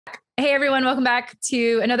Hey everyone, welcome back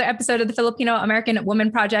to another episode of the Filipino American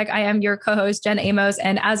Woman Project. I am your co-host, Jen Amos.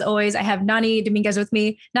 And as always, I have Nani Dominguez with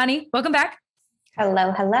me. Nani, welcome back.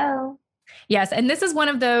 Hello, hello. Yes. And this is one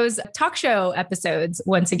of those talk show episodes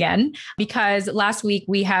once again, because last week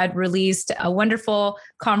we had released a wonderful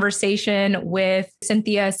conversation with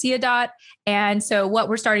Cynthia Ciadot. And so what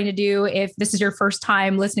we're starting to do, if this is your first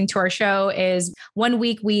time listening to our show, is 1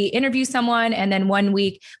 week we interview someone, and then 1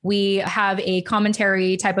 week we have a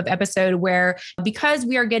commentary type of episode where, because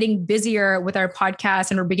we are getting busier with our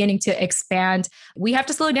podcast and we're beginning to expand, we have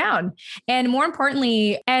to slow down. And more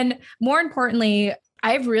importantly,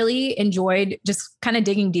 I've really enjoyed just kind of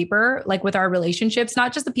digging deeper, like with our relationships,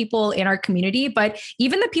 not just the people in our community, but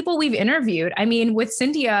even the people we've interviewed. I mean, with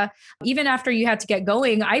Cynthia, even after you had to get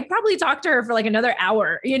going, I probably talked to her for like another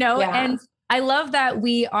hour, and I love that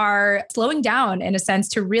we are slowing down in a sense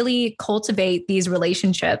to really cultivate these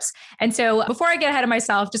relationships. And so before I get ahead of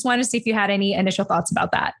myself, just wanted to see if you had any initial thoughts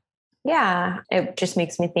about that. Yeah, it just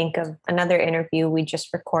makes me think of another interview we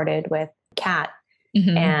just recorded with Kat.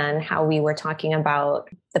 Mm-hmm. And how we were talking about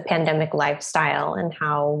the pandemic lifestyle and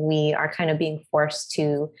how we are kind of being forced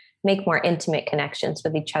to make more intimate connections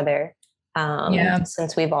with each other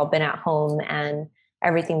since we've all been at home and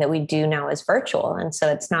everything that we do now is virtual. And so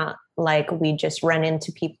it's not like we just run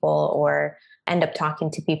into people or end up talking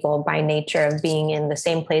to people by nature of being in the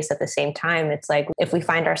same place at the same time. It's like if we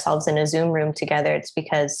find ourselves in a Zoom room together, it's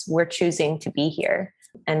because we're choosing to be here.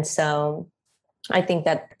 And so I think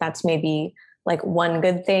that that's maybe like one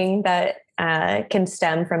good thing that can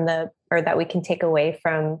stem from that we can take away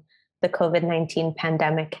from the COVID-19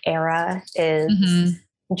 pandemic era is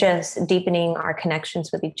just deepening our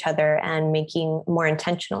connections with each other and making more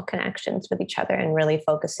intentional connections with each other and really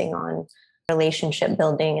focusing on relationship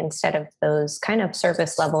building instead of those kind of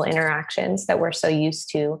surface level interactions that we're so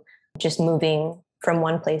used to, just moving from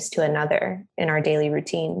one place to another in our daily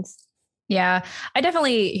routines. Yeah, I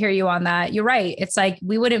definitely hear you on that. You're right. It's like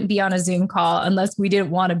we wouldn't be on a Zoom call unless we didn't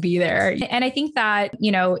want to be there. And I think that,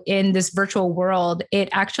 in this virtual world, it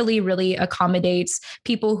actually really accommodates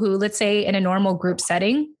people who, let's say in a normal group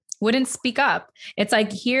setting, wouldn't speak up. It's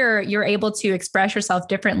like here you're able to express yourself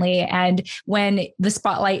differently. And when the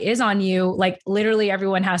spotlight is on you, like literally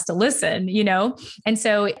everyone has to listen, And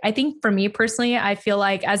so I think for me personally, I feel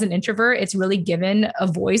like as an introvert, it's really given a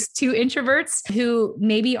voice to introverts who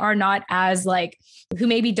maybe are not as who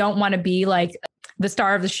maybe don't want to be like the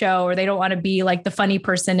star of the show, or they don't want to be like the funny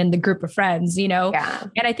person in the group of friends, Yeah.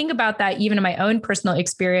 And I think about that even in my own personal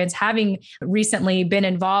experience, having recently been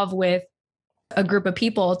involved with a group of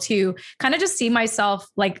people, to kind of just see myself,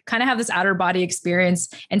 like kind of have this outer body experience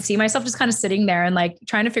and see myself just kind of sitting there and like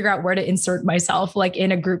trying to figure out where to insert myself, like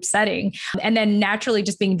in a group setting. And then naturally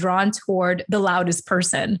just being drawn toward the loudest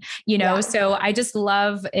person, Yeah. So I just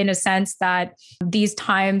love in a sense that these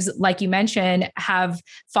times, like you mentioned, have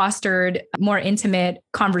fostered more intimate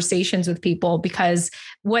conversations with people, because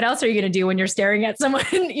what else are you going to do when you're staring at someone,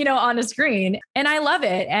 on a screen? And I love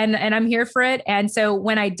it. And I'm here for it. And so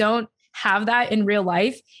when I don't have that in real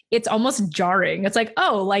life, it's almost jarring. It's like,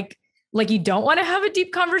 oh, like you don't want to have a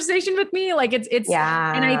deep conversation with me. Like it's,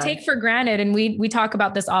 yeah. And I take for granted. And we talk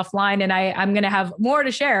about this offline, and I'm going to have more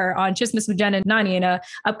to share on Chismis with Jen and Nani in a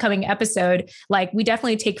upcoming episode. Like we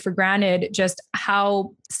definitely take for granted just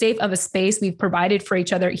how safe of a space we've provided for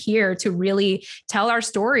each other here to really tell our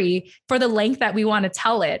story for the length that we want to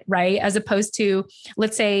tell it. Right. As opposed to,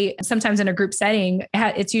 let's say sometimes in a group setting,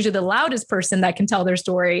 it's usually the loudest person that can tell their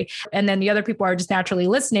story. And then the other people are just naturally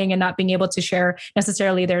listening and not being able to share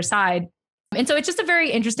necessarily their side. And so it's just a very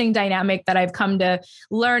interesting dynamic that I've come to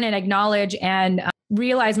learn and acknowledge and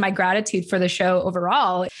realize my gratitude for the show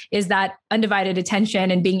overall is that undivided attention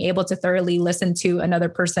and being able to thoroughly listen to another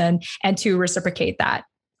person and to reciprocate that.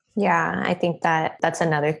 Yeah, I think that that's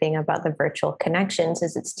another thing about the virtual connections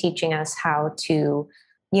is it's teaching us how to,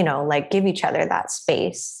 give each other that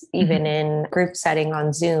space, even in group setting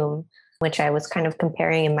on Zoom, which I was kind of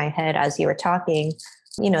comparing in my head as you were talking.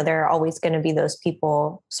 There are always going to be those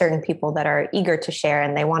people, certain people that are eager to share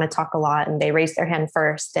and they want to talk a lot and they raise their hand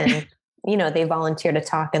first and, they volunteer to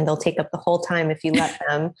talk and they'll take up the whole time if you let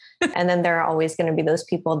them. And then there are always going to be those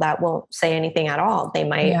people that won't say anything at all. They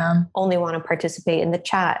might only want to participate in the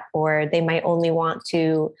chat, or they might only want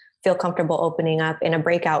to feel comfortable opening up in a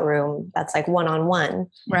breakout room that's like one-on-one.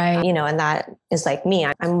 Right. And that is like me.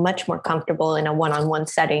 I'm much more comfortable in a one-on-one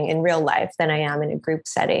setting in real life than I am in a group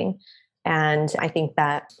setting. And I think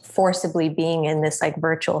that forcibly being in this like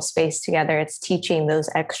virtual space together, it's teaching those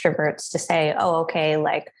extroverts to say, oh, okay,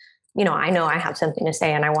 like, I know I have something to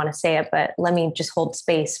say and I want to say it, but let me just hold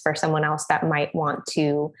space for someone else that might want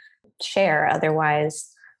to share.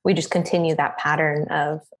 Otherwise, we just continue that pattern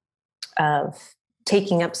of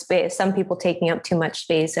taking up space, some people taking up too much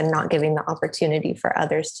space and not giving the opportunity for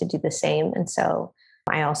others to do the same. And so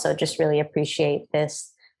I also just really appreciate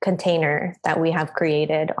this container that we have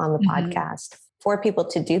created on the podcast for people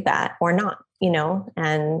to do that or not,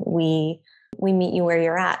 and we meet you where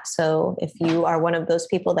you're at. So if you are one of those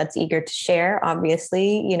people that's eager to share,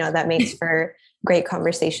 obviously, that makes for great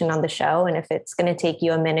conversation on the show. And if it's going to take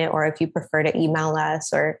you a minute, or if you prefer to email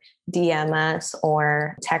us or DM us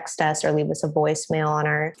or text us or leave us a voicemail on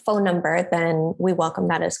our phone number, then we welcome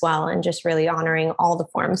that as well. And just really honoring all the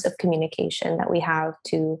forms of communication that we have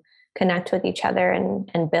to connect with each other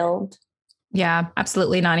and build. Yeah,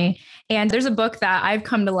 absolutely, Nani. And there's a book that I've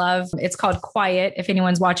come to love. It's called Quiet. If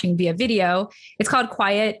anyone's watching via video, it's called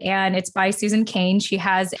Quiet, and it's by Susan Cain. She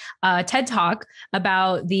has a TED Talk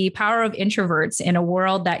about the power of introverts in a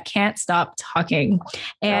world that can't stop talking.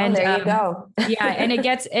 And there you go. Yeah.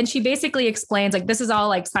 And she basically explains, like, this is all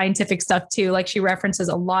like scientific stuff too. Like, she references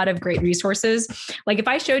a lot of great resources. Like, if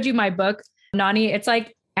I showed you my book, Nani, it's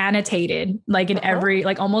like annotated, like in every,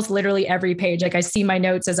 like almost literally every page. Like, I see my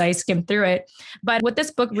notes as I skim through it. But what this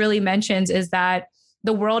book really mentions is that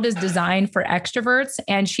the world is designed for extroverts.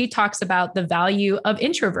 And she talks about the value of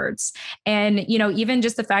introverts. And, even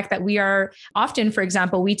just the fact that we are often, for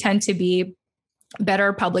example, we tend to be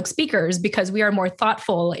better public speakers because we are more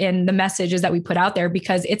thoughtful in the messages that we put out there,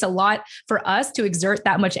 because it's a lot for us to exert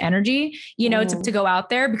that much energy, to go out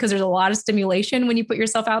there, because there's a lot of stimulation when you put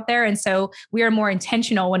yourself out there. And so we are more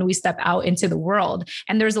intentional when we step out into the world.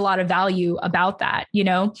 And there's a lot of value about that,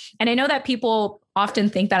 and I know that people often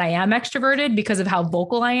think that I am extroverted because of how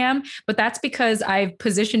vocal I am, but that's because I've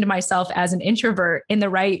positioned myself as an introvert in the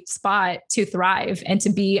right spot to thrive and to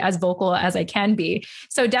be as vocal as I can be.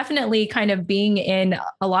 So definitely kind of being in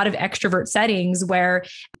a lot of extrovert settings where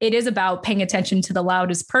it is about paying attention to the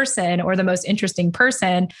loudest person or the most interesting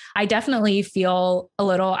person, I definitely feel a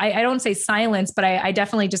little, I don't say silence, but I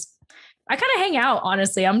definitely just, I kind of hang out,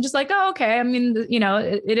 honestly. I'm just like, oh, okay. I mean,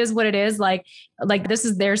 it is what it is. Like this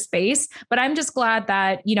is their space, but I'm just glad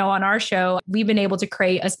that, on our show, we've been able to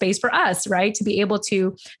create a space for us, right? To be able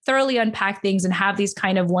to thoroughly unpack things and have these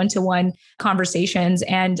kind of one-to-one conversations.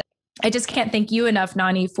 And I just can't thank you enough,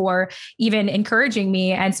 Nani, for even encouraging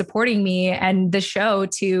me and supporting me and the show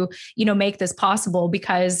to, make this possible.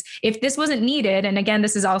 Because if this wasn't needed, and again,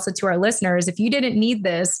 this is also to our listeners, if you didn't need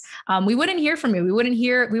this, we wouldn't hear from you. We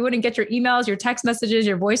wouldn't get your emails, your text messages,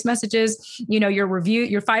 your voice messages, your review,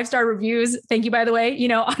 your 5-star reviews. Thank you, by the way,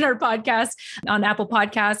 on our podcast, on Apple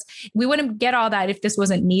Podcasts. We wouldn't get all that if this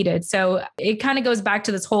wasn't needed. So it kind of goes back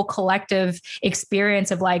to this whole collective experience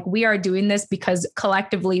of like, we are doing this because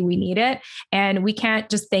collectively we need it. And we can't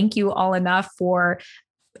just thank you all enough for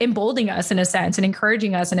emboldening us in a sense and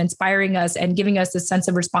encouraging us and inspiring us and giving us this sense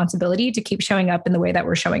of responsibility to keep showing up in the way that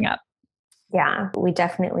we're showing up. Yeah, we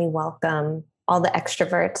definitely welcome all the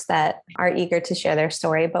extroverts that are eager to share their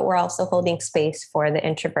story, but we're also holding space for the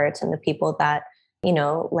introverts and the people that,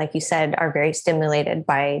 like you said, are very stimulated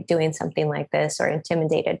by doing something like this or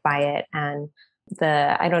intimidated by it. And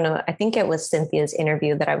I don't know, I think it was Cynthia's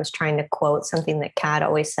interview that I was trying to quote, something that Kat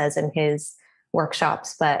always says in his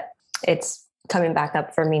workshops, but it's coming back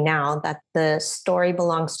up for me now, that the story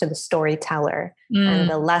belongs to the storyteller and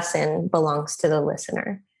the lesson belongs to the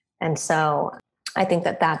listener. And so I think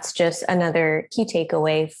that that's just another key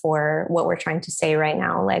takeaway for what we're trying to say right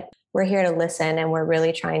now. Like, we're here to listen, and we're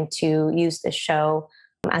really trying to use this show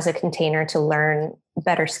as a container to learn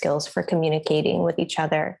better skills for communicating with each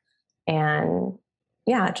other. And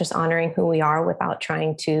yeah, just honoring who we are without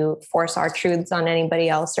trying to force our truths on anybody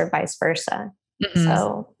else or vice versa.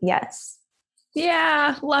 So yes.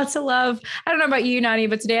 Yeah, lots of love. I don't know about you, Nani,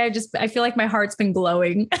 but today I feel like my heart's been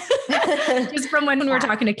glowing just from when we were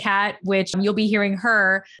talking to Kat, which you'll be hearing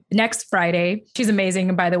her next Friday. She's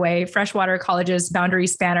amazing, by the way. Freshwater College's boundary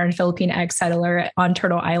spanner and Filipino ex-settler on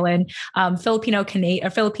Turtle Island,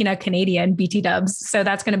 Filipina Canadian BT dubs. So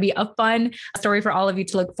that's going to be a fun story for all of you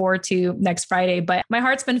to look forward to next Friday. But my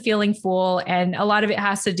heart's been feeling full, and a lot of it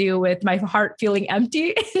has to do with my heart feeling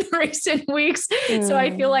empty in recent weeks. So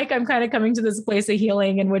I feel like I'm kind of coming to this place of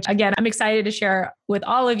healing, in which, again, I'm excited to share with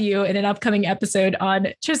all of you in an upcoming episode on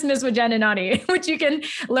Chismes with Jen and Nani, which you can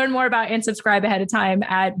learn more about and subscribe ahead of time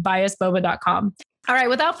at biasboba.com. All right,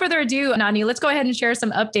 without further ado, Nani, let's go ahead and share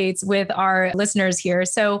some updates with our listeners here.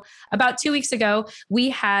 So about 2 weeks ago,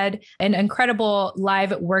 we had an incredible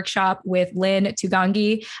live workshop with Lynn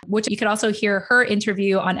Tugangi, which you could also hear her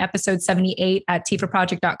interview on episode 78 at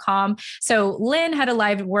tfaproject.com. So Lynn had a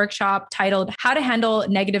live workshop titled How to Handle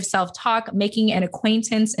Negative Self-Talk, Making an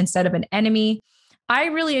Acquaintance Instead of an Enemy. I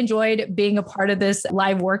really enjoyed being a part of this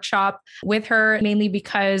live workshop with her, mainly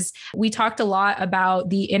because we talked a lot about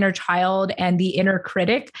the inner child and the inner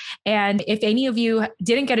critic. And if any of you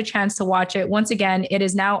didn't get a chance to watch it, once again, it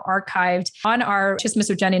is now archived on our Chismis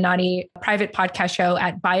with Jen and Nani private podcast show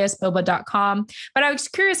at biasboba.com. But I was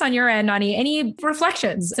curious on your end, Nani, any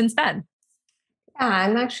reflections since then? Yeah,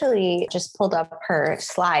 I'm actually just pulled up her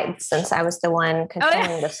slides since I was the one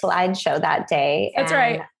controlling the slideshow that day. That's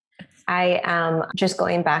right. I am just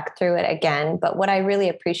going back through it again. But what I really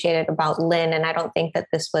appreciated about Lynn, and I don't think that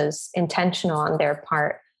this was intentional on their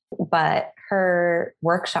part, but her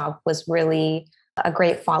workshop was really a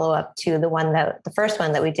great follow-up to the first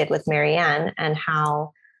one that we did with Marianne, and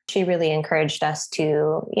how she really encouraged us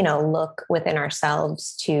to, look within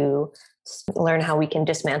ourselves to learn how we can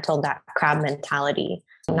dismantle that crab mentality,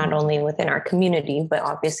 not only within our community, but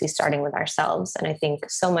obviously starting with ourselves. And I think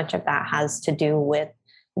so much of that has to do with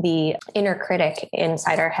the inner critic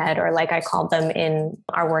inside our head, or like I called them in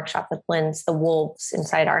our workshop with Lynn's, the wolves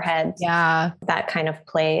inside our heads. Yeah. That kind of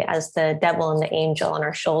play as the devil and the angel on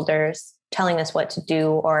our shoulders, telling us what to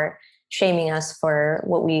do or shaming us for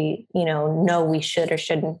what we, know we should or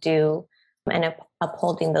shouldn't do, and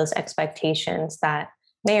upholding those expectations that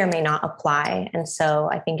may or may not apply. And so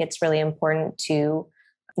I think it's really important to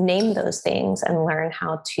name those things and learn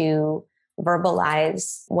how to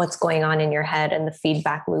verbalize what's going on in your head and the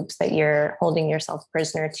feedback loops that you're holding yourself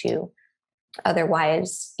prisoner to.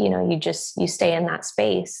 Otherwise, you stay in that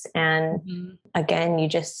space. And again,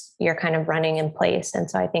 you're kind of running in place. And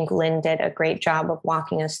so I think Lynn did a great job of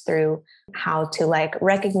walking us through how to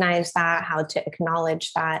recognize that, how to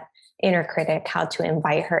acknowledge that inner critic, how to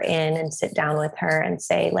invite her in and sit down with her and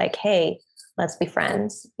say hey, let's be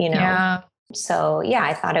friends, Yeah. So yeah,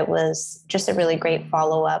 I thought it was just a really great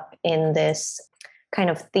follow-up in this kind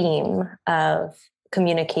of theme of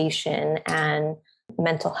communication and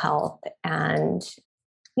mental health, and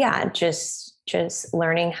just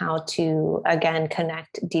learning how to, again,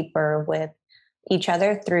 connect deeper with each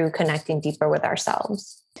other through connecting deeper with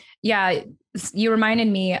ourselves. Yeah. You reminded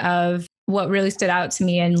me of what really stood out to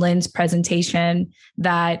me in Lynn's presentation,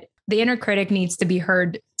 that the inner critic needs to be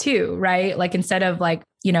heard too, right? Instead of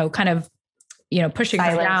pushing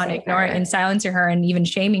her down, ignoring and silencing her and even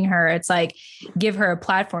shaming her, it's give her a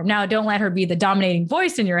platform. Now, don't let her be the dominating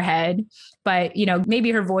voice in your head, but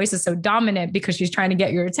maybe her voice is so dominant because she's trying to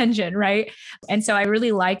get your attention. Right. And so I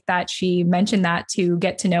really like that she mentioned that, to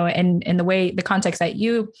get to know it, and the way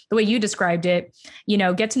you described it,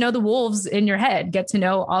 get to know the wolves in your head, get to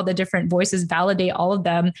know all the different voices, validate all of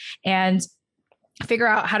them, and figure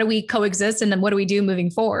out how do we coexist, and then what do we do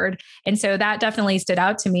moving forward. And so that definitely stood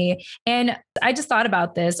out to me. And I just thought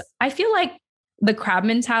about this. I feel like the crab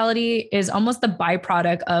mentality is almost the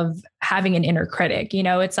byproduct of having an inner critic.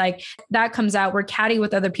 It's that comes out. We're catty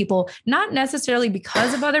with other people, not necessarily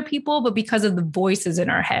because of other people, but because of the voices in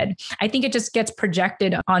our head. I think it just gets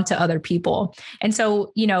projected onto other people. And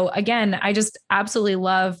so, again, I just absolutely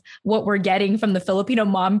love what we're getting from the Filipino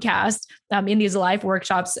Momcast in these live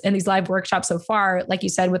workshops so far. Like you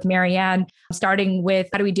said, with Marianne, starting with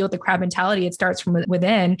how do we deal with the crab mentality? It starts from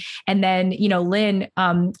within. And then, Lynn,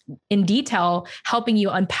 in detail, helping you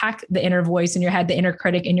unpack the inner voice in your head, the inner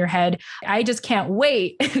critic in your head. I just can't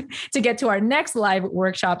wait to get to our next live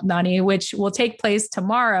workshop, Nani, which will take place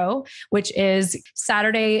tomorrow, which is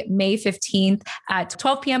Saturday, May 15th at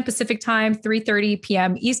 12 p.m. Pacific time, 3:30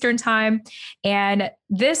 p.m. Eastern time. And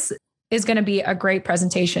this is going to be a great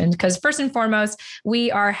presentation because first and foremost,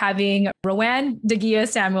 we are having Rowan DeGia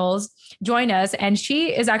Samuels join us. And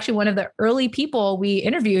she is actually one of the early people we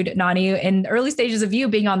interviewed, Nani, in early stages of you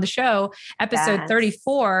being on the show, episode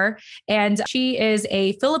 34. And she is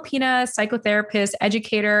a Filipina psychotherapist,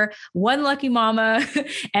 educator, one lucky mama,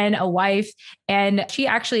 and a wife. And she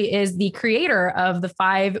actually is the creator of the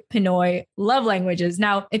 5 Pinoy love languages.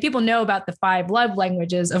 Now, if people know about the 5 love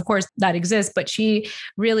languages, of course that exists, but she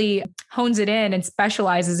really hones it in and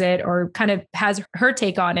specializes it, or kind of has her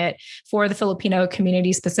take on it for the Filipino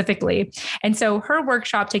community specifically. And so her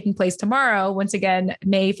workshop taking place tomorrow, once again,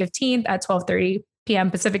 May 15th at 12:30 p.m.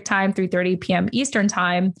 Pacific time, 3:30 p.m. Eastern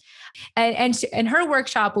time. And her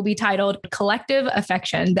workshop will be titled Collective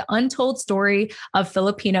Affection, the Untold Story of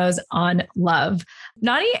Filipinos on Love.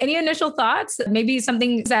 Nani, any initial thoughts? Maybe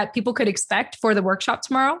something that people could expect for the workshop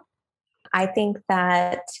tomorrow? I think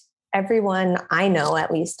that everyone I know,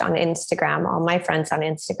 at least on Instagram, all my friends on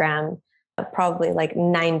Instagram, probably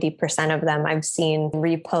 90% of them I've seen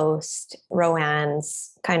repost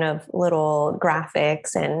Rowan's kind of little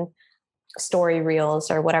graphics and story reels,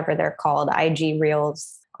 or whatever they're called, IG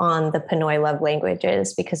reels, on the Pinoy love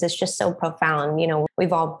languages, because it's just so profound.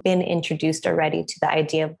 We've all been introduced already to the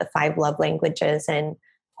idea of the 5 love languages, and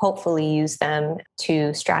hopefully use them to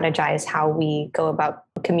strategize how we go about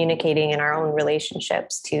communicating in our own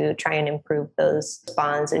relationships to try and improve those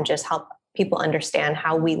bonds and just help people understand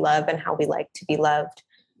how we love and how we like to be loved.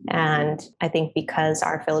 And I think because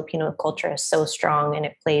our Filipino culture is so strong and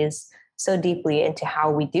it plays so deeply into how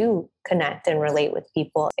we do connect and relate with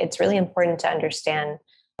people, it's really important to understand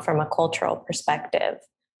from a cultural perspective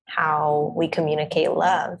how we communicate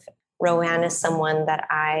love. Roanne is someone that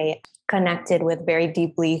I connected with very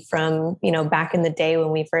deeply from, back in the day when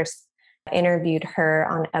we first interviewed her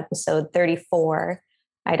on episode 34.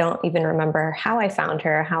 I don't even remember how I found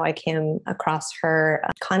her, how I came across her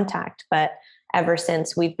contact, but ever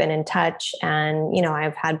since we've been in touch, and,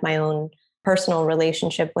 I've had my own personal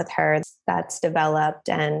relationship with her that's developed,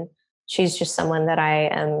 and she's just someone that I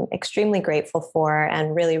am extremely grateful for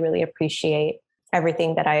and really, really appreciate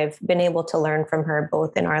everything that I've been able to learn from her,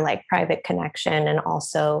 both in our private connection and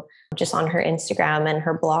also just on her Instagram and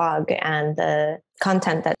her blog and the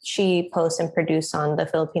content that she posts and produces on the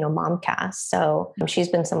Filipino Momcast. So she's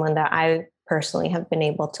been someone that I personally have been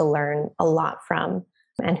able to learn a lot from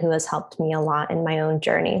and who has helped me a lot in my own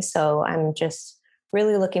journey. So I'm just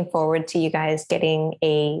really looking forward to you guys getting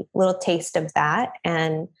a little taste of that,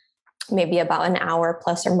 and maybe about an hour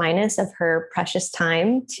plus or minus of her precious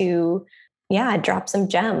time to drop some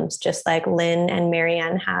gems, just like Lynn and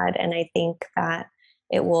Marianne had. And I think that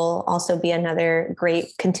it will also be another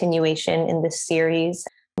great continuation in this series,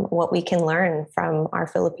 what we can learn from our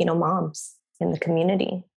Filipino moms in the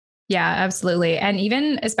community. Yeah, absolutely. And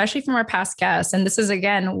even especially from our past guests. And this is,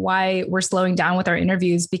 again, why we're slowing down with our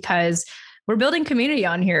interviews, because we're building community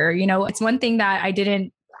on here. It's one thing that I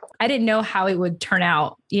didn't know how it would turn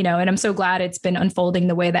out, and I'm so glad it's been unfolding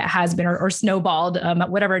the way that it has been, or snowballed,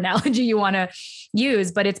 whatever analogy you want to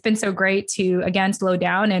use. But it's been so great to, again, slow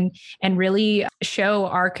down and really show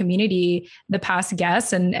our community the past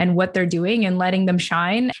guests and what they're doing and letting them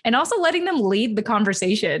shine, and also letting them lead the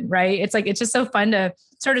conversation, right? It's just so fun to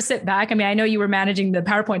sort of sit back. I mean, I know you were managing the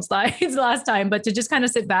PowerPoint slides last time, but to just kind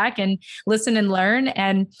of sit back and listen and learn.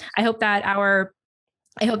 And I hope that our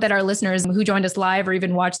listeners who joined us live or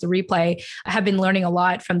even watched the replay have been learning a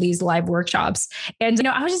lot from these live workshops. And,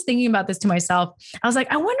 I was just thinking about this to myself. I was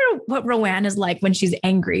like, I wonder what Roanne is like when she's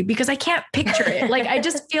angry, because I can't picture it. I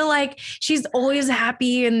just feel like she's always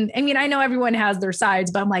happy. And I mean, I know everyone has their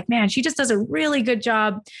sides, but I'm like, man, she just does a really good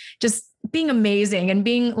job just being amazing and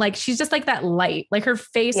being she's just like that light, her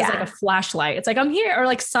face is like a flashlight. It's like, I'm here,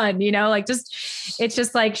 or sun, it's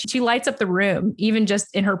just like she lights up the room, even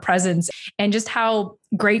just in her presence, and just how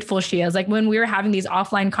grateful she is. When we were having these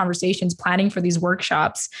offline conversations, planning for these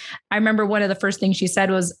workshops, I remember one of the first things she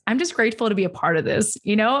said was, I'm just grateful to be a part of this,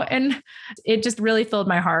 and it just really filled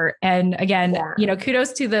my heart. And again,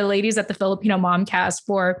 kudos to the ladies at the Filipino Momcast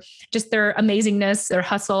for just their amazingness, their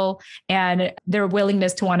hustle, and their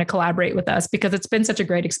willingness to want to collaborate with us, because it's been such a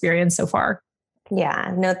great experience so far.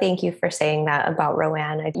 Yeah, no, thank you for saying that about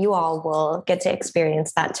Roanne. You all will get to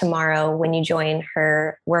experience that tomorrow when you join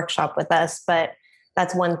her workshop with us. But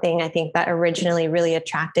that's one thing I think that originally really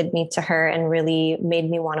attracted me to her and really made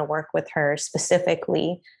me want to work with her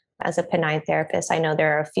specifically as a Pinay therapist. I know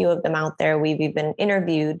there are a few of them out there. We've even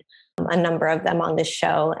interviewed a number of them on this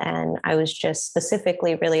show. And I was just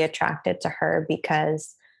specifically really attracted to her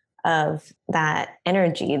because of that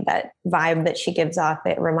energy, that vibe that she gives off.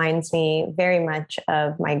 It reminds me very much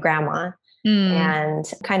of my grandma.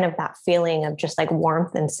 And kind of that feeling of just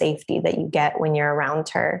warmth and safety that you get when you're around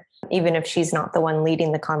her. Even if she's not the one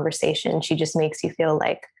leading the conversation, she just makes you feel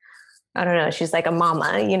like, I don't know, she's like a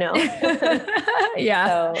mama,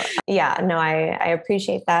 Yeah. So I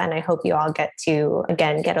appreciate that. And I hope you all get to,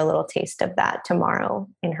 again, get a little taste of that tomorrow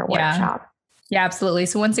in her workshop. Yeah, absolutely.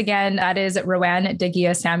 So once again, that is Roanne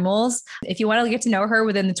Degia Samuels. If you want to get to know her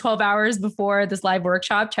within the 12 hours before this live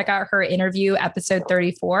workshop, check out her interview, episode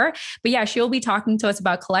 34. But yeah, she'll be talking to us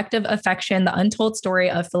about collective affection, the untold story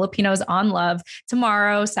of Filipinos on love,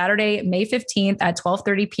 tomorrow, Saturday, May 15th at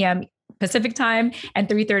 12:30 p.m. Pacific time and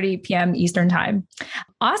 3:30 p.m. Eastern time.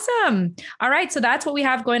 Awesome. All right. So that's what we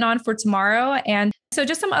have going on for tomorrow. And so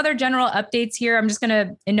just some other general updates here. I'm just going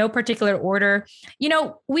to, in no particular order, we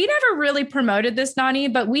never really promoted this, Nani,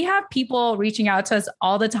 but we have people reaching out to us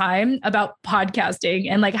all the time about podcasting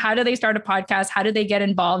and how do they start a podcast? How do they get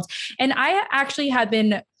involved? And I actually have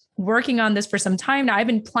been working on this for some time now. I've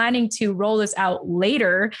been planning to roll this out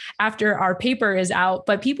later after our paper is out,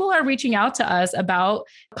 but people are reaching out to us about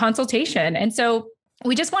consultation. And so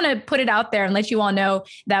we just want to put it out there and let you all know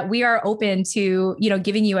that we are open to,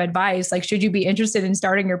 giving you advice. Like, should you be interested in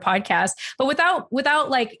starting your podcast, but without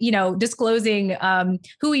like, disclosing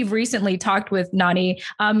who we've recently talked with, Nani,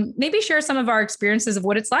 maybe share some of our experiences of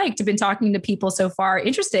what it's like to been talking to people so far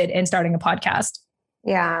interested in starting a podcast.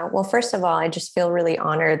 Yeah. Well, first of all, I just feel really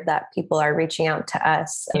honored that people are reaching out to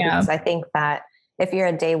us, because I think that if you're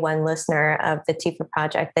a day one listener of the TFAW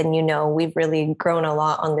Project, then we've really grown a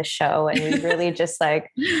lot on the show, and we really just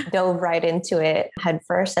like dove right into it head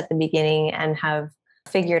first at the beginning and have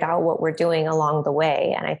figured out what we're doing along the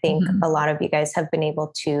way. And I think a lot of you guys have been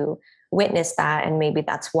able to witness that. And maybe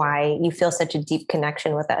that's why you feel such a deep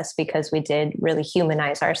connection with us, because we did really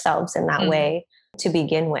humanize ourselves in that way to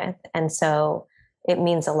begin with. And so it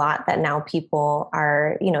means a lot that now people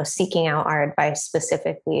are, seeking out our advice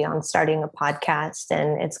specifically on starting a podcast.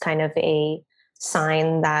 And it's kind of a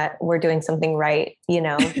sign that we're doing something right,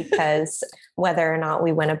 because whether or not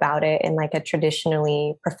we went about it in like a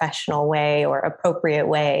traditionally professional way or appropriate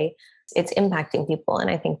way, it's impacting people.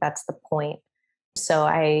 And I think that's the point. So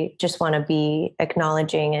I just want to be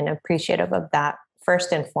acknowledging and appreciative of that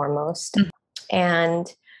first and foremost. And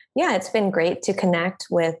yeah, it's been great to connect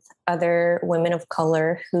with other women of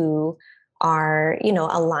color who are,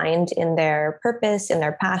 aligned in their purpose, in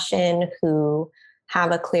their passion, who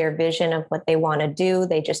have a clear vision of what they want to do.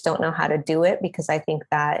 They just don't know how to do it, because I think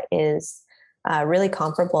that is really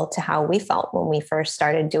comparable to how we felt when we first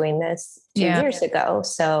started doing this 2 years ago.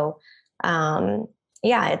 So,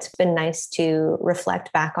 it's been nice to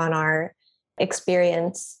reflect back on our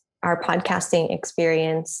experience, our podcasting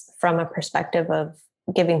experience, from a perspective of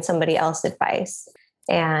giving somebody else advice.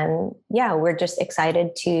 And we're just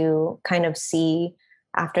excited to kind of see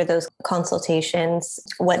after those consultations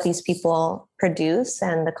what these people produce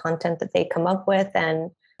and the content that they come up with,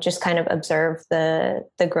 and just kind of observe the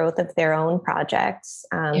growth of their own projects,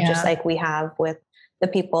 just like we have with the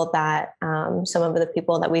people that some of the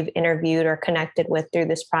people that we've interviewed or connected with through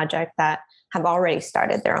this project that have already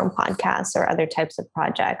started their own podcasts or other types of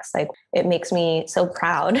projects. Like, it makes me so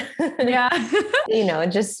proud.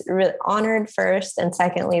 Just really honored first, and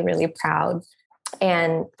secondly, really proud.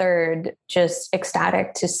 And third, just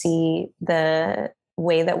ecstatic to see the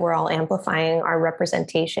way that we're all amplifying our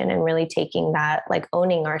representation and really taking that, like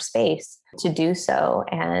owning our space to do so.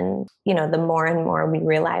 And, the more and more we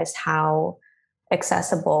realize how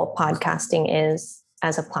accessible podcasting is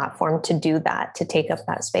as a platform to do that, to take up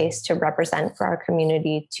that space, to represent for our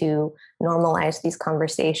community, to normalize these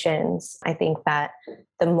conversations. I think that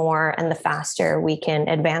the more and the faster we can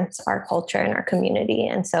advance our culture and our community.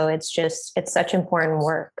 And so it's such important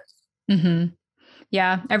work.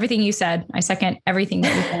 Yeah. Everything you said, I second everything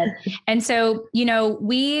that you said. And so,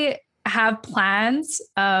 we have plans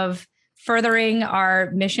of furthering our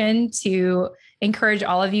mission to encourage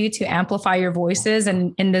all of you to amplify your voices,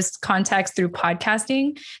 and in this context through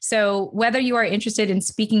podcasting. So whether you are interested in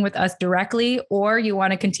speaking with us directly, or you want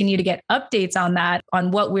to continue to get updates on that, on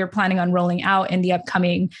what we're planning on rolling out in the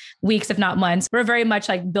upcoming weeks, if not months, we're very much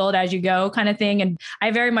like build as you go kind of thing. And I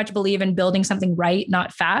very much believe in building something right,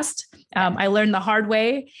 not fast. I learned the hard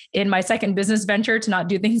way in my second business venture to not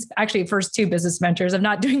do things, actually first 2 business ventures, of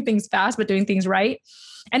not doing things fast, but doing things right.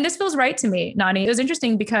 And this feels right to me, Nani. It was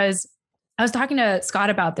interesting because I was talking to Scott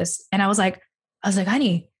about this, and I was like,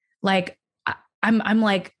 honey, like,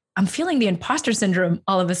 I'm feeling the imposter syndrome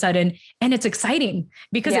all of a sudden. And it's exciting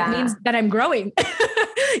because it means that I'm growing,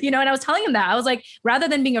 and I was telling him that. I was like, rather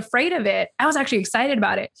than being afraid of it, I was actually excited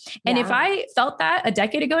about it. And if I felt that a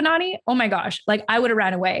decade ago, Nani, oh my gosh, like I would have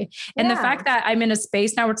ran away. And the fact that I'm in a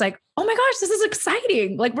space now where it's like, oh my gosh, this is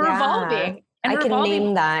exciting. Like, we're evolving. And I can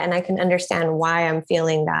name that, and I can understand why I'm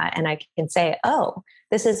feeling that. And I can say, oh,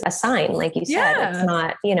 this is a sign, like you said. It's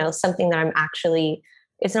not, something that I'm actually,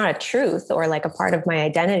 it's not a truth or like a part of my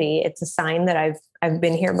identity. It's a sign that I've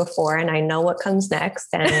been here before, and I know what comes next.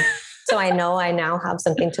 And so I know I now have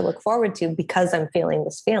something to look forward to because I'm feeling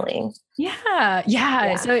this feeling.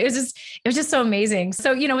 Yeah. So it was just so amazing.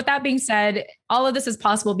 So, with that being said, all of this is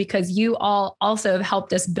possible because you all also have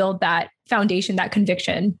helped us build that foundation, that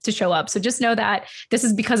conviction to show up. So just know that this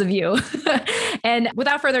is because of you. And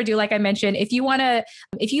without further ado, like I mentioned, if you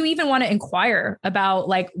even want to inquire about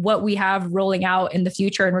like what we have rolling out in the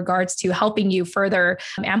future in regards to helping you further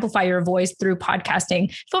amplify your voice through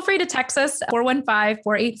podcasting, feel free to text us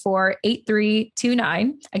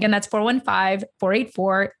 415-484-8329. Again, that's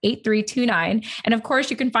 415-484-8329. And of course,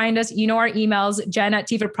 you can find us, our emails,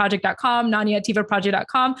 jen@tfawproject.com,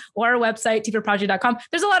 nani@tfawproject.com, or our website, tfawproject.com.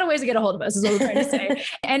 There's a lot of ways to get a hold of us, is what we're trying to say.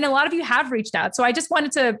 And a lot of you have reached out. So I just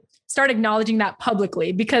wanted to start acknowledging that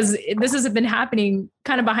publicly, because this has been happening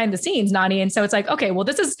kind of behind the scenes, Nani. And so it's like, okay, well,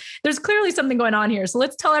 there's clearly something going on here. So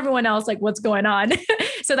let's tell everyone else like what's going on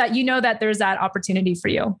so that you know that there's that opportunity for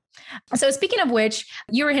you. So speaking of which,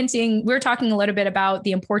 we were talking a little bit about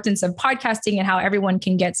the importance of podcasting and how everyone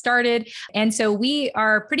can get started. And so we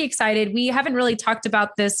are pretty excited. We haven't really talked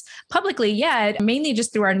about this publicly yet, mainly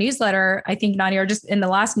just through our newsletter, I think, Nani, or just in the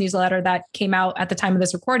last newsletter that came out at the time of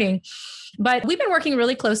this recording. But we've been working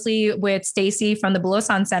really closely with Stacy from the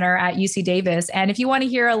Bulosan Center at UC Davis. And if you want to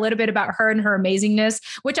hear a little bit about her and her amazingness,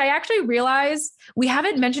 which I actually realized we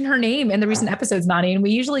haven't mentioned her name in the recent episodes, Nani, and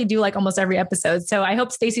we usually do like almost every episode. So I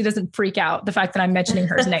hope Stacy doesn't freak out the fact that I'm mentioning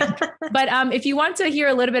her name. But if you want to hear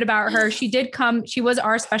a little bit about her, she was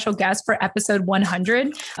our special guest for episode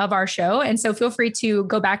 100 of our show. And so feel free to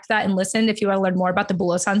go back to that and listen if you want to learn more about the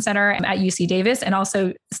Bulosan Center at UC Davis, and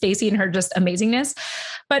also Stacy and her just amazingness.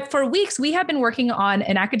 But for weeks, we have been working on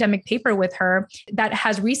an academic paper with her that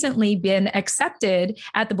has recently been accepted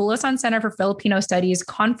at the Bulosan Center for Filipino Studies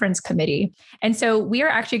Conference Committee. And so we are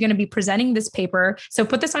actually going to be presenting this paper. So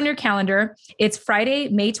put this on your calendar. It's Friday,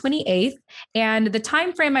 May 28th. And the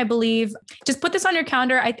time frame, I believe, just put this on your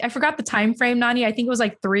calendar. I forgot the time frame, Nani. I think it was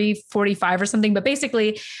like 3:45 or something. But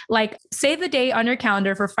basically, like, save the date on your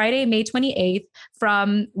calendar for Friday, May 28th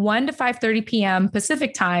from 1 to 5:30 p.m.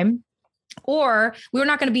 Pacific time. Or we're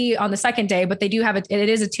not going to be on the second day, but they do have it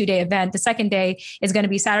is a 2-day event. The second day is going to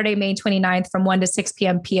be Saturday, May 29th from 1 to 6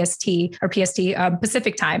 p.m. PST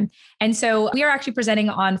Pacific time. And so we are actually presenting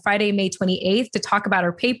on Friday, May 28th to talk about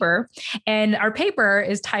our paper. And our paper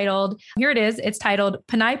is titled, here it is, it's titled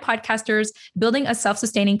Panay Podcasters Building a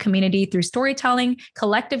Self-Sustaining Community Through Storytelling,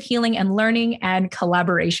 Collective Healing and Learning, and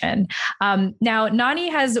Collaboration. Now, Nani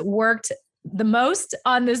has worked the most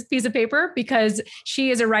on this piece of paper because she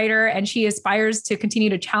is a writer and she aspires to continue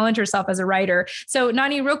to challenge herself as a writer. So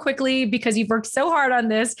Nani, real quickly, because you've worked so hard on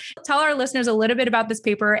this, tell our listeners a little bit about this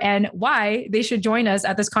paper and why they should join us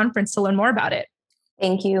at this conference to learn more about it.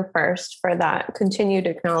 Thank you first for that continued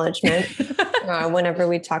acknowledgement. Whenever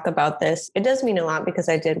we talk about this, it does mean a lot because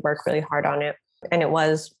I did work really hard on it. And it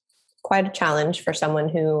was quite a challenge for someone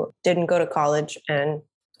who didn't go to college and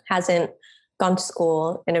hasn't gone to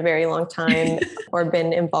school in a very long time or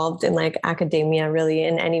been involved in like academia really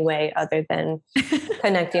in any way other than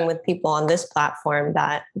connecting with people on this platform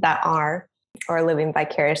that are or living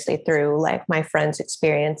vicariously through like my friends'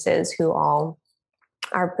 experiences who all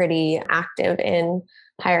are pretty active in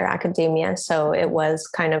higher academia. So it was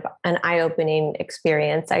kind of an eye-opening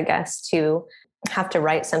experience, I guess, to have to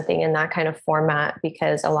write something in that kind of format,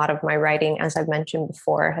 because a lot of my writing, as I've mentioned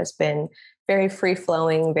before, has been very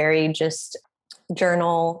free-flowing, very just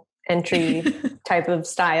journal entry type of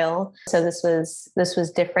style. So this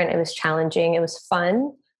was different. It was challenging. It was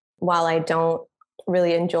fun. While I don't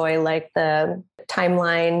really enjoy like the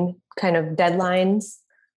timeline kind of deadlines,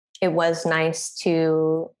 it was nice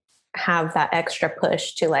to have that extra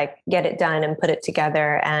push to like get it done and put it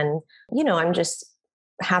together. And, you know, I'm just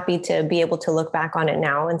happy to be able to look back on it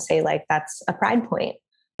now and say like, that's a pride point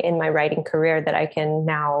in my writing career that I can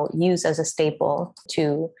now use as a staple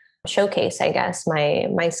to showcase, I guess,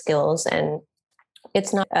 my skills. And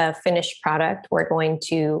it's not a finished product. We're going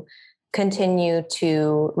to continue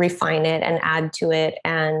to refine it and add to it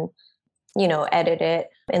and, you know, edit it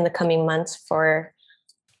in the coming months for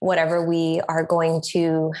whatever we are going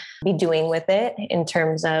to be doing with it in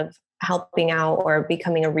terms of helping out or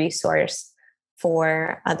becoming a resource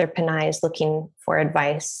for other Panays looking for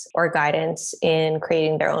advice or guidance in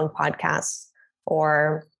creating their own podcasts,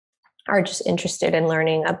 or are just interested in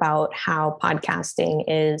learning about how podcasting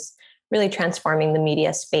is really transforming the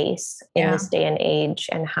media space in this day and age,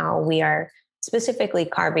 and how we are specifically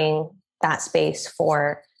carving that space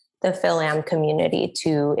for the Philam community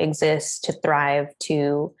to exist, to thrive,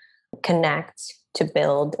 to connect, to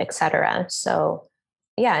build, etc. So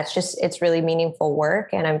yeah, it's really meaningful work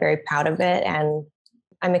and I'm very proud of it. And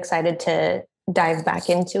I'm excited to dive back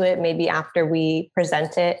into it. Maybe after we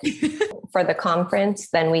present it for the conference,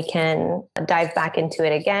 then we can dive back into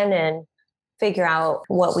it again and figure out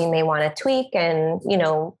what we may want to tweak. And, you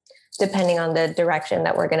know, depending on the direction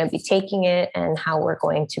that we're going to be taking it and how we're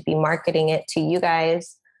going to be marketing it to you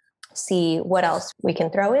guys, see what else we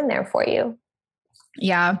can throw in there for you.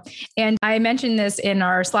 Yeah. And I mentioned this in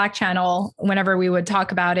our Slack channel whenever we would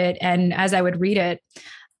talk about it. And as I would read it,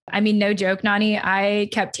 I mean, no joke, Nani, I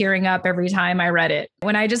kept tearing up every time I read it.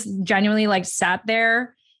 When I just genuinely like sat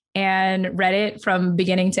there and read it from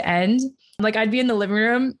beginning to end, Like I'd be in the living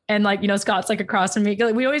room and like, Scott's like across from me.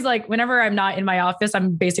 Like, we always like, whenever I'm not in my office,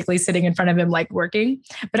 I'm basically sitting in front of him, like working,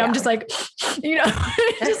 but I'm just like,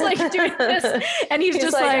 just like doing this. And he's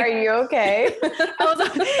just like, are you okay?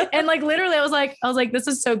 And like, literally I was like, this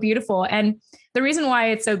is so beautiful. And the reason why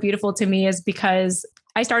it's so beautiful to me is because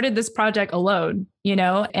I started this project alone,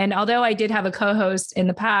 and although I did have a co-host in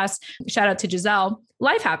the past, shout out to Giselle,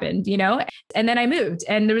 life happened, and then I moved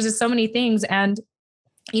and there was just so many things. And,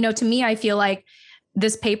 to me, I feel like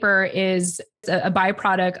this paper is a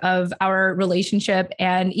byproduct of our relationship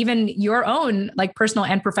and even your own like personal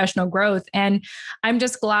and professional growth. And I'm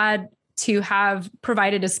just glad to have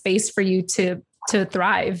provided a space for you to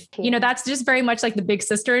thrive. That's just very much like the big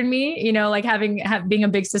sister in me, like being a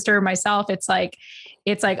big sister myself. It's like,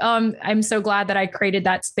 oh, I'm so glad that I created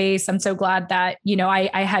that space. I'm so glad that,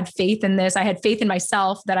 I had faith in this. I had faith in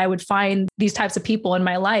myself that I would find these types of people in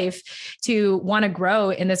my life to want to grow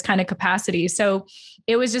in this kind of capacity. So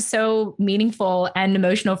it was just so meaningful and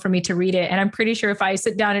emotional for me to read it. And I'm pretty sure if I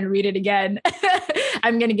sit down and read it again,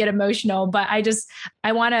 I'm going to get emotional, but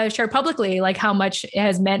I want to share publicly like how much it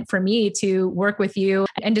has meant for me to work with you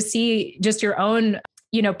and to see just your own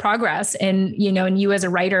progress and, and you as a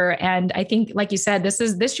writer. And I think, like you said,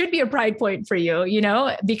 this should be a pride point for you,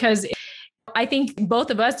 because I think both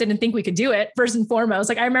of us didn't think we could do it first and foremost.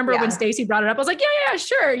 Like I remember when Stacy brought it up, I was like, yeah,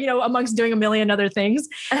 sure. Amongst doing a million other things.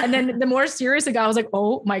 And then the more serious it got, I was like,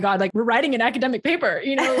 oh my God, like we're writing an academic paper,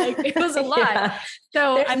 like it was a lot. Yeah.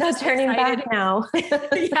 So There's I'm no just turning excited. back now.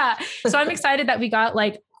 Yeah. So I'm excited that we got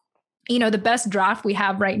like, the best draft we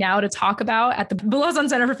have right now to talk about at the Bulosan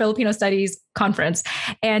Center for Filipino Studies conference.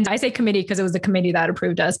 And I say committee because it was the committee that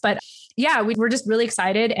approved us, but yeah, we're just really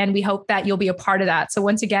excited and we hope that you'll be a part of that. So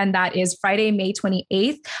once again, that is Friday, May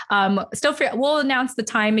 28th. We'll announce the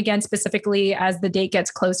time again specifically as the date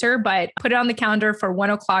gets closer, but put it on the calendar for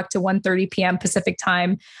 1:00 to 1:30 p.m. Pacific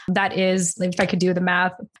time. That is, if I could do the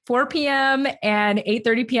math, 4 p.m. and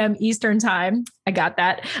 8:30 p.m. Eastern time. I got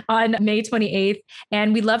that on May 28th.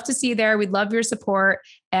 And we'd love to see you there. We'd love your support.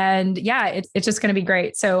 And yeah, it's just going to be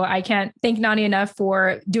great. So I can't thank Nani enough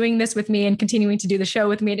for doing this with me and continuing to do the show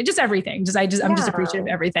with me and just everything. I'm just appreciative of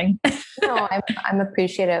everything. No, I'm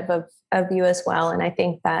appreciative of you as well. And I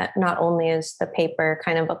think that not only is the paper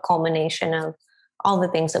kind of a culmination of all the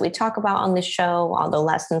things that we talk about on this show, all the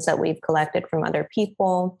lessons that we've collected from other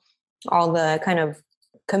people, all the kind of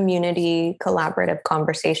community collaborative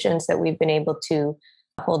conversations that we've been able to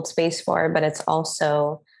hold space for, but it's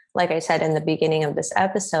also, like I said in the beginning of this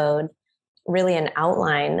episode, really an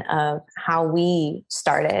outline of how we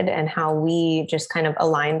started and how we just kind of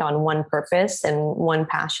aligned on one purpose and one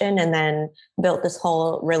passion, and then built this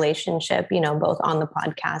whole relationship, both on the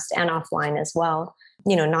podcast and offline as well,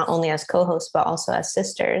 not only as co-hosts, but also as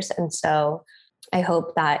sisters. And so I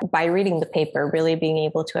hope that by reading the paper, really being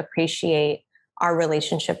able to appreciate our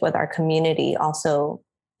relationship with our community, also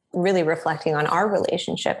really reflecting on our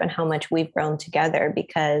relationship and how much we've grown together,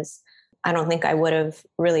 because I don't think I would have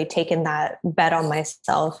really taken that bet on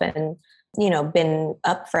myself and, been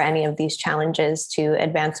up for any of these challenges to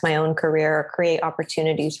advance my own career or create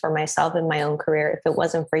opportunities for myself in my own career if it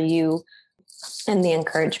wasn't for you and the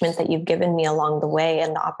encouragement that you've given me along the way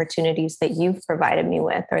and the opportunities that you've provided me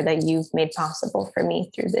with or that you've made possible for me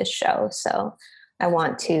through this show. So I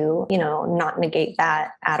want to, not negate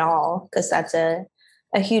that at all, because that's a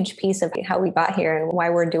huge piece of how we got here and why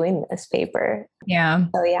we're doing this paper. Yeah.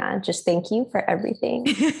 So yeah, just thank you for everything.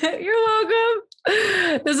 You're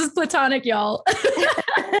welcome. This is platonic, y'all.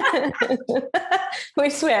 We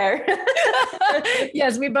swear.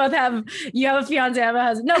 Yes, we both have, you have a fiance, I have a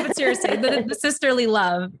husband. No, but seriously, the sisterly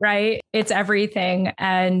love, right? It's everything.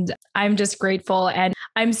 And I'm just grateful. And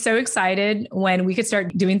I'm so excited when we could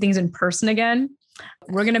start doing things in person again.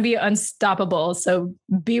 We're going to be unstoppable. So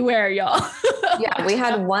beware, y'all. Yeah, we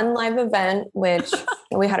had one live event, which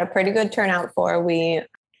we had a pretty good turnout for. We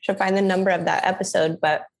should find the number of that episode,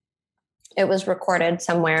 but it was recorded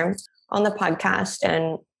somewhere on the podcast.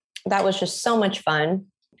 And that was just so much fun.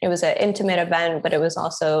 It was an intimate event, but it was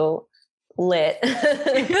also lit.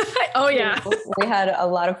 Oh, yeah. We had a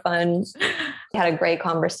lot of fun. We had a great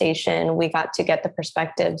conversation. We got to get the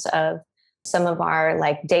perspectives of some of our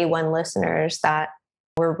day one listeners that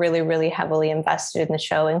were really, really heavily invested in the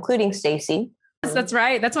show, including Stacy. That's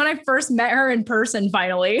right. That's when I first met her in person,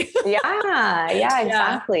 finally. Yeah,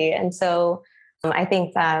 exactly. Yeah. And so I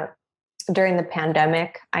think that during the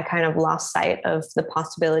pandemic, I kind of lost sight of the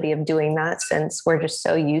possibility of doing that, since we're just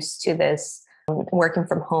so used to this working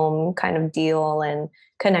from home kind of deal and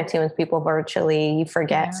connecting with people virtually. You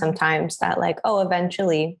forget sometimes that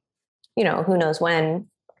eventually, who knows when,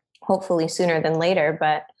 hopefully sooner than later,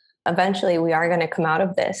 but eventually we are going to come out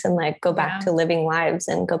of this and like go back to living lives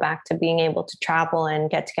and go back to being able to travel and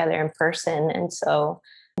get together in person. And so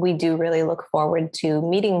we do really look forward to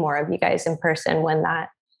meeting more of you guys in person when that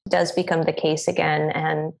does become the case again.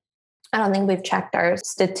 And I don't think we've checked our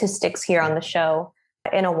statistics here on the show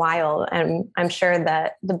in a while. And I'm sure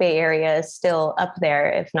that the Bay Area is still up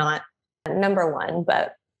there, if not number one,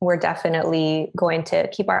 but we're definitely going to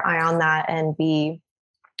keep our eye on that and be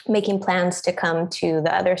making plans to come to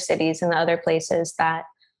the other cities and the other places that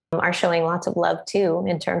are showing lots of love too,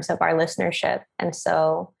 in terms of our listenership. And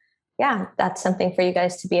so, yeah, that's something for you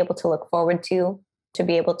guys to be able to look forward to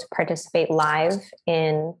be able to participate live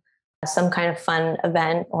in some kind of fun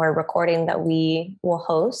event or recording that we will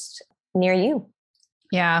host near you.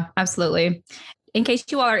 Yeah, absolutely. In case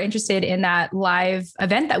you all are interested in that live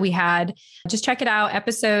event that we had, just check it out.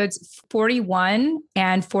 Episodes 41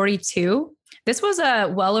 and 42. This was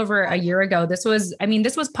well over a year ago. This was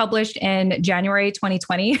published in January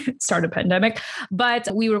 2020, start of pandemic, but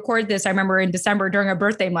we recorded this, I remember, in December during a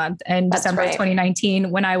birthday month in December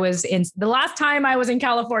 2019, when I was the last time I was in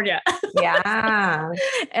California. Yeah.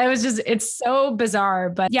 It's so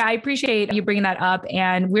bizarre, but yeah, I appreciate you bringing that up.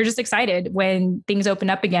 And we're just excited when things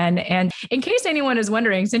open up again. And in case anyone is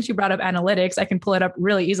wondering, since you brought up analytics, I can pull it up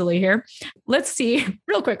really easily here. Let's see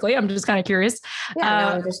real quickly. I'm just kind of curious.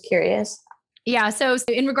 Yeah, I'm just curious. Yeah. So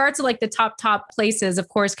in regards to like the top places, of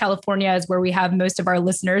course, California is where we have most of our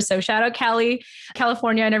listeners. So shout out Cali,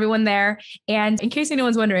 California, and everyone there. And in case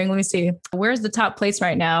anyone's wondering, let me see, where's the top place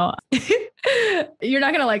right now? You're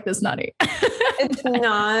not going to like this, Nani. It's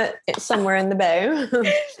not. It's somewhere in the Bay.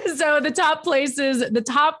 So the top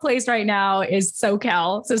place right now is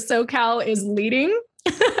SoCal. So SoCal is leading.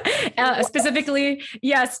 Specifically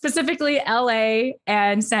LA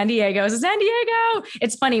and San Diego. So San Diego,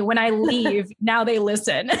 it's funny, when I leave, now they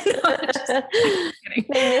listen. They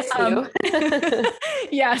miss you.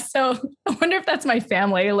 Yeah. So I wonder if that's my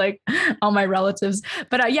family, like all my relatives.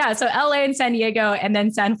 But yeah, so LA and San Diego, and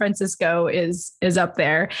then San Francisco is up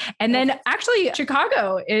there. And then actually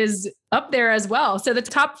Chicago is up there as well. So the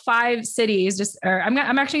top 5 cities, I'm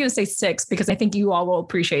actually going to say 6 because I think you all will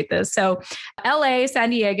appreciate this. So LA, San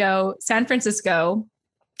Diego, San Francisco,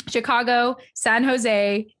 Chicago, San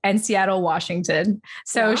Jose, and Seattle, Washington.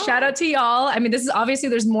 So Shout out to y'all. I mean, this is obviously,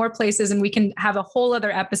 there's more places and we can have a whole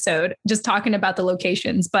other episode just talking about the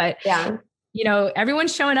locations, but yeah, you know,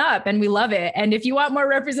 everyone's showing up and we love it. And if you want more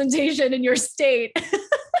representation in your state,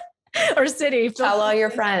 or city, tell all your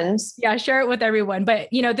friends. Yeah, share it with everyone.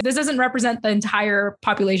 But, you know, this doesn't represent the entire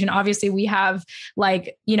population. Obviously, we have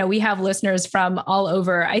listeners from all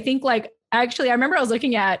over. I think actually, I remember I was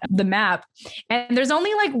looking at the map and there's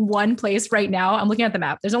only like one place right now. I'm looking at the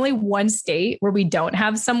map. There's only one state where we don't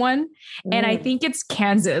have someone. And I think it's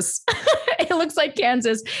Kansas. It looks like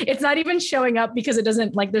Kansas. It's not even showing up because it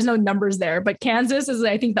doesn't, there's no numbers there, but Kansas is,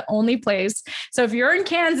 I think, the only place. So if you're in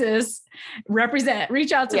Kansas,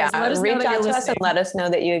 reach out to us. Let us know that you're listening. And let us know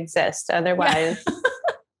that you exist. Otherwise,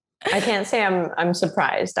 I can't say I'm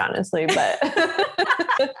surprised, honestly, but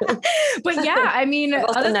but yeah, I mean,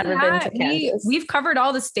 other than that, we've covered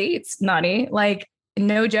all the states, Nani,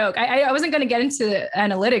 no joke. I wasn't going to get into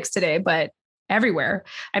analytics today, but everywhere.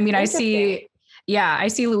 I mean, I see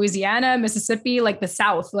Louisiana, Mississippi, the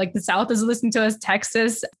South is listening to us,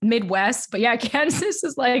 Texas, Midwest. But yeah, Kansas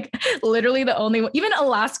is literally the only one. Even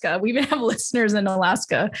Alaska, we even have listeners in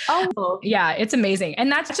Alaska. Oh, yeah, it's amazing.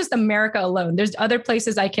 And that's just America alone. There's other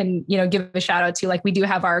places I can, give a shout out to. We do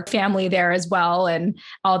have our family there as well and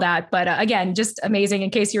all that. But again, just amazing in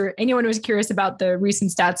case anyone who's curious about the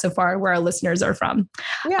recent stats so far, where our listeners are from.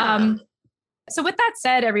 Yeah. So with that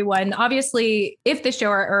said, everyone, obviously, if the show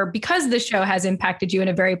or because the show has impacted you in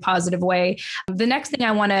a very positive way, the next thing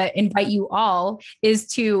I want to invite you all is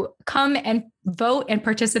to come and vote and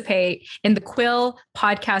participate in the Quill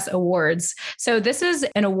Podcast Awards. So this is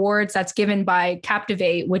an awards that's given by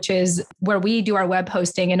Captivate, which is where we do our web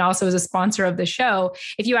hosting and also is a sponsor of the show.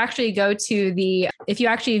 If you actually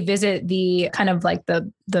visit the kind of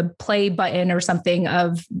the play button or something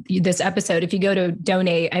of this episode, if you go to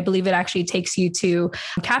donate, I believe it actually takes you to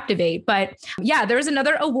Captivate. But yeah, there's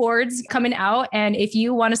another awards coming out. And if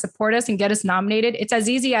you want to support us and get us nominated, it's as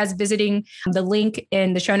easy as visiting the link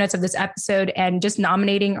in the show notes of this episode and just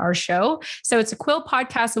nominating our show. So it's a Quill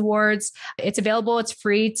Podcast Awards. It's available. It's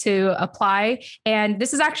free to apply. And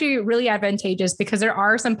this is actually really advantageous because there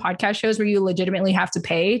are some podcast shows where you legitimately have to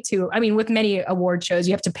pay to, I mean, with many award shows,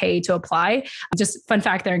 you have to pay to apply. Just fun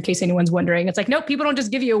fact there, in case anyone's wondering, it's like, nope, people don't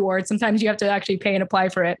just give you awards. Sometimes you have to actually pay and apply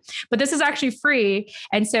for it, but this is actually free.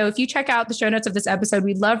 And so if you check out the show notes of this episode,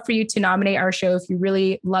 we'd love for you to nominate our show if you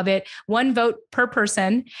really love it. 1 vote per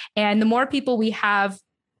person. And the more people we have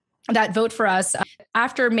that vote for us,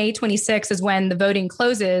 after May 26th is when the voting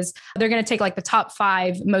closes. They're going to take like the top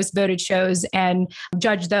 5 most voted shows and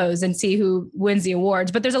judge those and see who wins the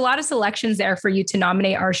awards. But there's a lot of selections there for you to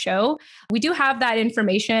nominate our show. We do have that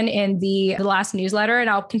information in the last newsletter, and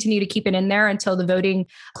I'll continue to keep it in there until the voting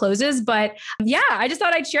closes. But yeah, I just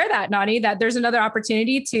thought I'd share that, Nani, that there's another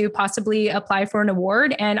opportunity to possibly apply for an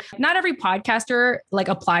award. And not every podcaster like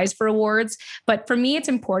applies for awards, but for me, it's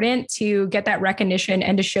important to get that recognition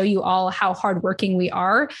and to show you all how hardworking we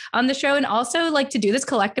are on the show. And also like to do this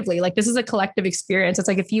collectively. Like this is a collective experience. It's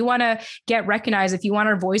like, if you want to get recognized, if you want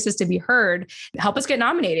our voices to be heard, help us get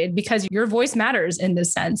nominated because your voice matters in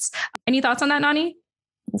this sense. Any thoughts on that, Nani?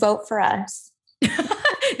 Vote for us.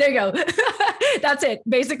 There you go. That's it.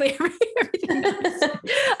 Basically everything else.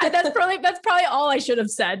 That's probably all I should have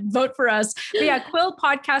said. Vote for us. But yeah, Quill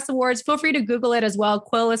Podcast Awards. Feel free to Google it as well.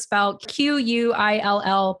 Quill is spelled Quill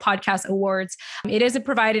Podcast Awards. It is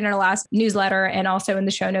provided in our last newsletter and also in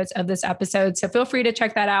the show notes of this episode. So feel free to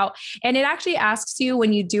check that out. And it actually asks you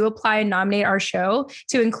when you do apply and nominate our show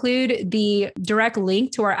to include the direct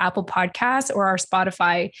link to our Apple Podcasts or our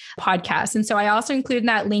Spotify podcast. And so I also included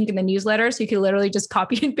that link in the newsletter. So you can literally just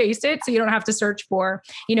copy and paste it. So you don't have to search for,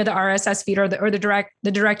 the RSS feed or the direct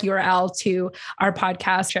URL to our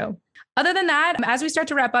podcast show. Other than that, as we start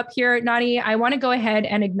to wrap up here, Nani, I want to go ahead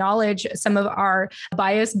and acknowledge some of our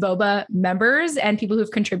Bias Boba members and people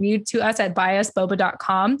who've contributed to us at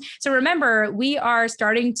biasboba.com. So remember, we are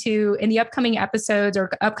starting to, in the upcoming episodes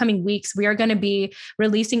or upcoming weeks, we are going to be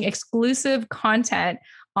releasing exclusive content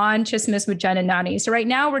on Chismis with Jen and Nani. So right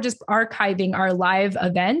now we're just archiving our live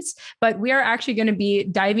events, but we are actually going to be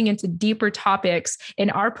diving into deeper topics in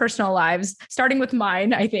our personal lives, starting with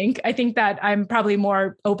mine. I think that I'm probably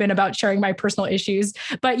more open about sharing my personal issues,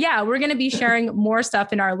 but yeah, we're going to be sharing more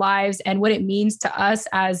stuff in our lives and what it means to us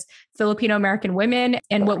as Filipino American women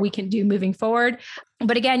and what we can do moving forward.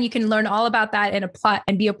 But again, you can learn all about that and apply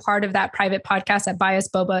and be a part of that private podcast at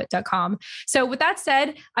biasboba.com. So with that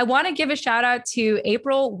said, I want to give a shout out to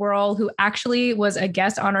April Whirl, who actually was a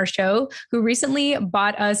guest on our show, who recently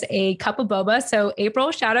bought us a cup of boba. So April,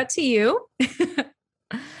 shout out to you.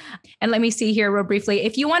 And let me see here real briefly.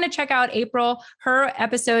 If you want to check out April, her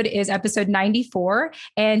episode is episode 94.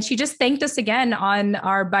 And she just thanked us again on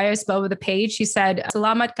our Bias Boba, the page. She said,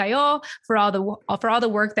 "Salamat kayo for all the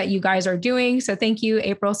work that you guys are doing." So thank you,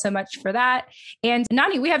 April, so much for that. And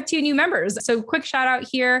Nani, we have 2 new members. So quick shout out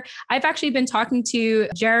here. I've actually been talking to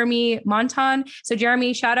Jeremy Monton. So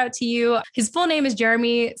Jeremy, shout out to you. His full name is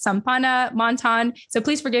Jeremy Sampana Monton. So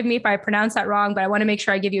please forgive me if I pronounce that wrong, but I want to make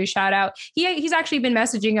sure I give you a shout out. He's actually been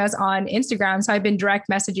messaging us on Instagram. So I've been direct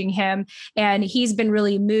messaging him and he's been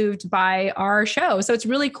really moved by our show. So it's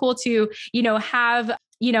really cool to, have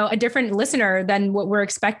a different listener than what we're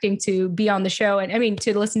expecting to be on the show. And I mean,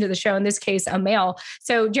 to listen to the show, in this case, a male.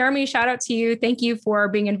 So Jeremy, shout out to you. Thank you for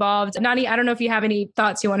being involved. Nani, I don't know if you have any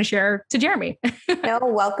thoughts you want to share to Jeremy. No,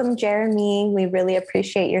 welcome, Jeremy. We really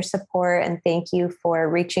appreciate your support and thank you for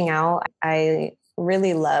reaching out. I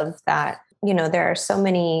really love that. There are so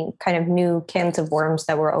many kind of new cans of worms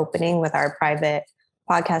that we're opening with our private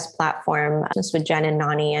podcast platform, just with Jen and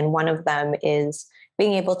Nani. And one of them is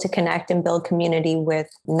being able to connect and build community with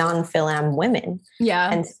non-Philam women.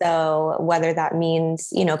 Yeah. And so whether that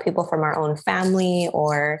means, people from our own family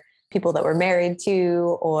or people that we're married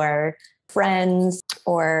to or friends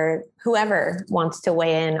or whoever wants to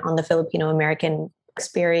weigh in on the Filipino American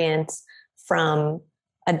experience from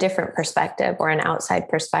a different perspective or an outside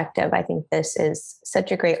perspective. I think this is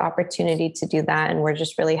such a great opportunity to do that. And we're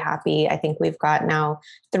just really happy. I think we've got now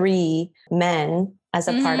 3 men as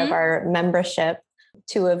a part of our membership.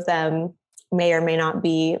 2 of them may or may not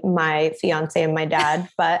be my fiance and my dad,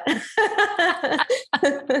 but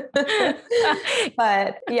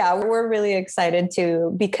yeah, we're really excited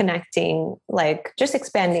to be connecting, like just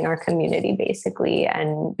expanding our community basically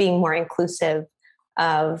and being more inclusive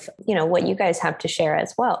of, what you guys have to share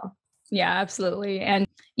as well. Yeah, absolutely. And,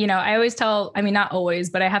 I always not always,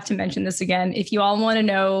 but I have to mention this again. If you all want to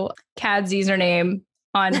know Kad's username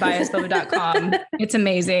on biasboba.com, it's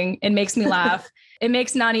amazing. It makes me laugh. It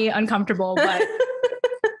makes Nani uncomfortable, but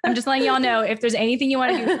I'm just letting y'all know if there's anything you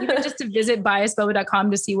want to do, even just to visit biasboba.com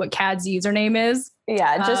to see what CAD's username is.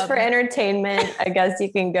 Yeah, just for entertainment, I guess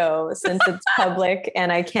you can go since it's public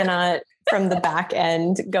and I cannot from the back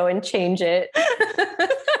end go and change it.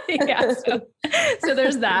 Yeah. So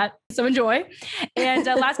there's that. So enjoy. And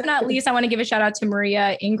last but not least, I want to give a shout out to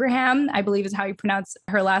Maria Ingraham, I believe is how you pronounce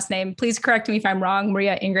her last name. Please correct me if I'm wrong,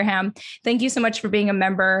 Maria Ingraham. Thank you so much for being a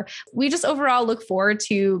member. We just overall look forward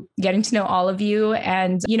to getting to know all of you.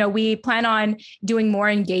 And, we plan on doing more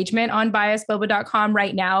engagement on biasboba.com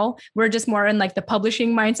right now. We're just more in like the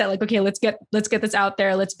publishing mindset, like, okay, let's get this out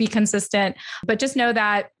there. Let's be consistent. But just know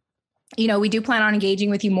that we do plan on engaging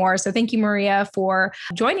with you more. So thank you, Maria, for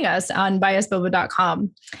joining us on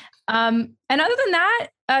biasboba.com. And other than that,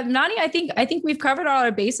 Nani, I think we've covered all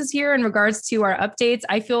our bases here in regards to our updates.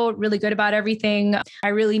 I feel really good about everything I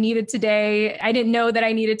really needed today. I didn't know that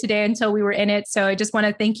I needed today until we were in it. So I just want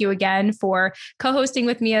to thank you again for co-hosting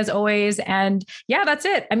with me as always. And yeah, that's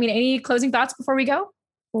it. I mean, any closing thoughts before we go?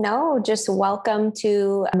 No, just welcome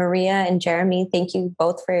to Maria and Jeremy. Thank you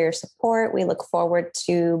both for your support. We look forward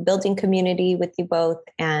to building community with you both.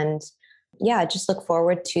 And yeah, just look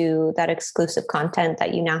forward to that exclusive content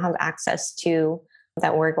that you now have access to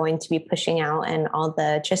that we're going to be pushing out and all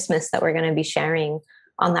the chismis that we're going to be sharing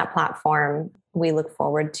on that platform. We look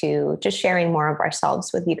forward to just sharing more of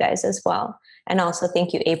ourselves with you guys as well. And also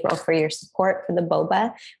thank you, April, for your support for the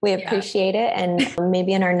boba. We appreciate it. And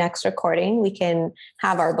maybe in our next recording, we can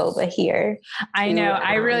have our boba here. I know.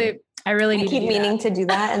 I really keep meaning to do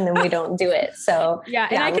that. And then we don't do it. So yeah.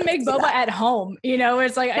 And I can make boba at home,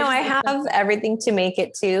 it's like, I have everything to make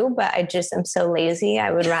it too, but I just am so lazy.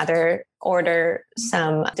 I would rather order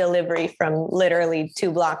some delivery from literally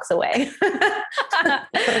 2 blocks away.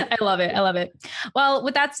 I love it. Well,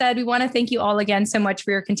 with that said, we want to thank you all again so much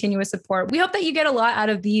for your continuous support. We hope that you get a lot out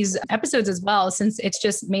of these episodes as well, since it's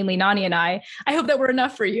just mainly Nani and I. I hope that we're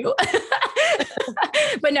enough for you.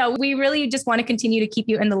 But no, we really just want to continue to keep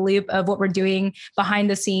you in the loop of what we're doing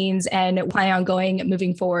behind the scenes and plan on going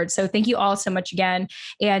moving forward. So thank you all so much again.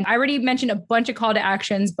 And I already mentioned a bunch of call to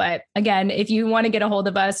actions, but again, if you want to get a hold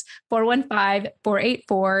of us,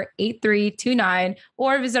 415-484-8329,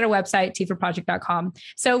 or visit our website, tfaproject.com.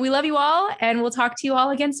 So we love you all and we'll talk to you all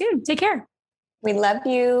again soon. Take care. We love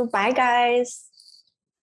you. Bye, guys.